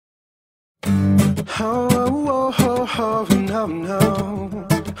Oh, oh, oh, oh, no, no.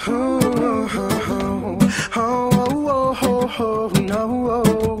 Oh, oh, oh, oh, oh, oh, no.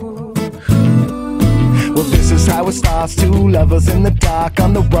 Well, this is how it starts. Two lovers in the dark,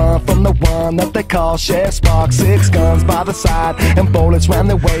 on the run from the one that they call Sheriff Spark. 6 guns by the side and bullets round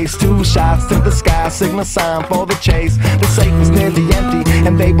their waist. 2 shots to the sky, signal sign for the chase. The safe was nearly empty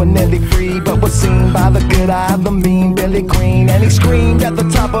and they were nearly free, but was seen by the good eye of the mean Billy Green. And he screamed at the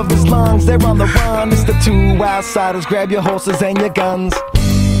top of his lungs, they're on the run. It's the 2 outsiders, grab your horses and your guns.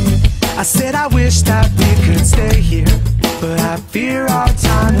 I said I wish that we could stay here, but I fear our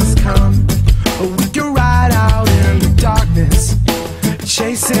time has come. We can ride out in the darkness,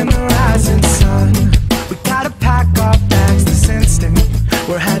 chasing the rising sun. We gotta pack our bags this instant.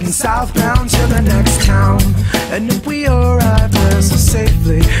 We're heading southbound to the next town. And if we arrive there so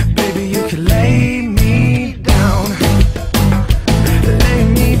safely, baby, you can lay me down. Lay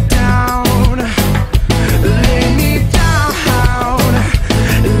me down. Lay me down.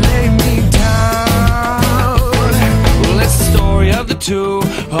 Lay me down. Well, it's the story of the 2,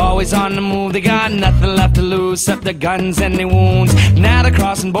 always on the move. They got nothing left to lose except their guns and their wounds. Now they're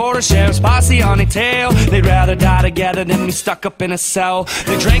crossing borders, sheriff's posse on their tail. They'd rather die together than be stuck up in a cell.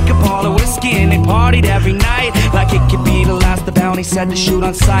 They drank up all the whiskey and they partied every night, like it could be the last. The bounty said to shoot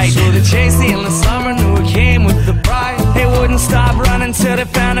on sight. So they chased the endless summer, knew it came with the bride. They wouldn't stop running till they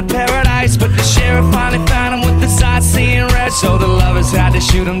found a paradise, but the sheriff finally found them with the sight seeing red. So the lovers had to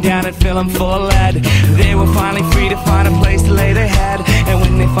shoot them down and fill them full of lead. They were finally free to find a place to lay their head. And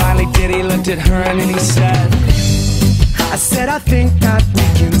when they finally did, he looked at her and he said, I said I think that we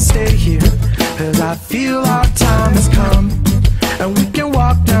can stay here, 'cause I feel our time has come. And we can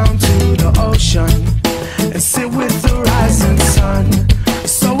walk down to the ocean and sit with the rising sun.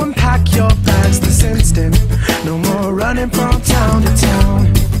 So unpack your bags this instant, no more running from town to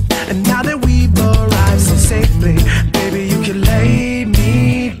town. And now that we've arrived so safely, baby, you can lay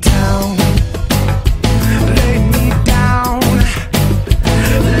me down. Lay me down.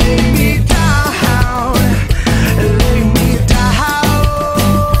 Lay me down. Lay me down.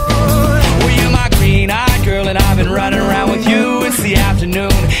 well, you're my green-eyed girl and I've been running around with you. It's the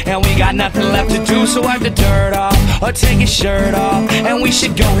afternoon and we got nothing left to do, so wipe the dirt off or take your shirt off, and we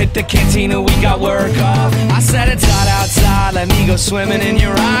should go hit the cantina, we got work off. I said it's hot outside, let me go swimming in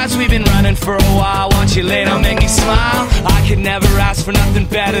your eyes. We've been running for a while, won't you lay down, make me smile. I could never ask for nothing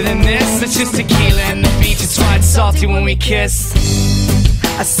better than this. It's just tequila and the beach, it's right salty when we kiss.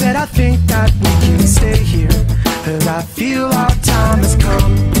 I said I think that we can stay here, 'cause I feel our time has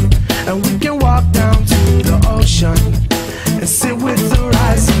come. And we can walk down to the ocean and sit with the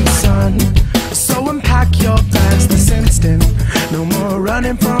rising sun. So unpack your bags this instant, no more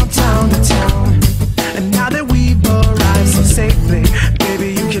running from town to town. And now that we've arrived so safely,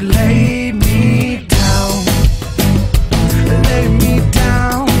 baby, you can lay me down. Lay me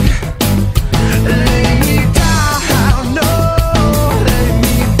down. Lay me down. No. Lay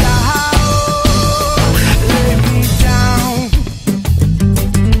me down. Lay me down.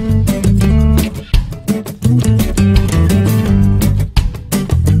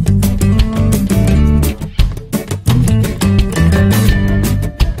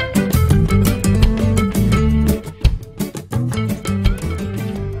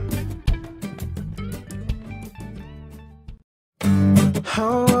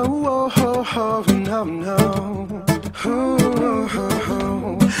 Oh, oh, oh, oh, no, no. Oh, oh, oh,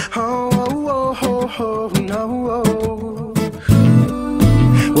 oh, oh, oh, no.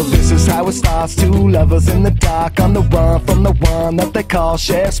 Well, this is how it starts. 2 lovers in the dark, on the run from the one that they call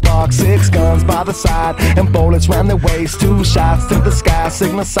Sheriff Spark. 6 guns by the side and bullets round their waist. 2 shots to the sky,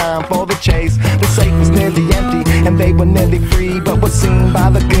 signal sign for the chase. The safe was nearly empty and they were nearly free, but was seen by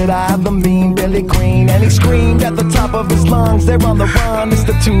the good eye of the mean Billy Green. And he screamed at the top of his lungs, they're on the run. It's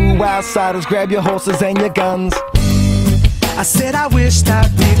the 2 outsiders, grab your horses and your guns. I said I wish that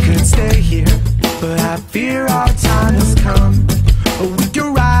we could stay here, but I fear our time has come. We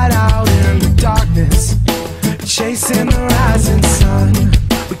can ride out in the darkness, chasing the rising sun.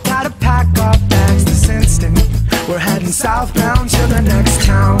 We gotta pack our bags this instant. We're heading southbound to the next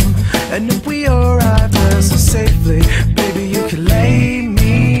town. And if we arrive there so safely, baby, you can lay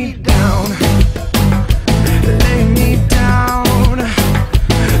me down. Lay me down.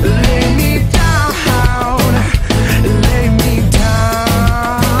 Lay me down. Lay me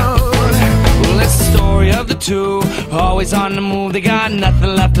down. Well, it's the story of the 2, always on the move. They got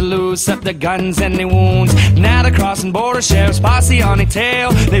nothing left to lose except their guns and their wounds. Now they're crossing borders, sheriff's posse on their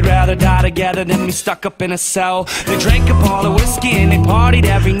tail. They'd rather die together than be stuck up in a cell. They drank up all the whiskey and they partied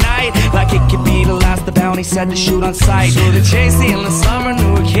every night, like it could be the last. The bounty said to shoot on sight. So they chased the endless summer,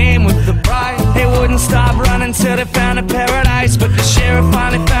 knew it came with the bride. stop running till they found a paradise. But the sheriff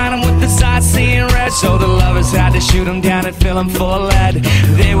finally found him with the sight seeing red. So the lovers had to shoot him down and fill him full of lead.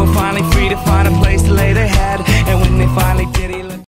 They were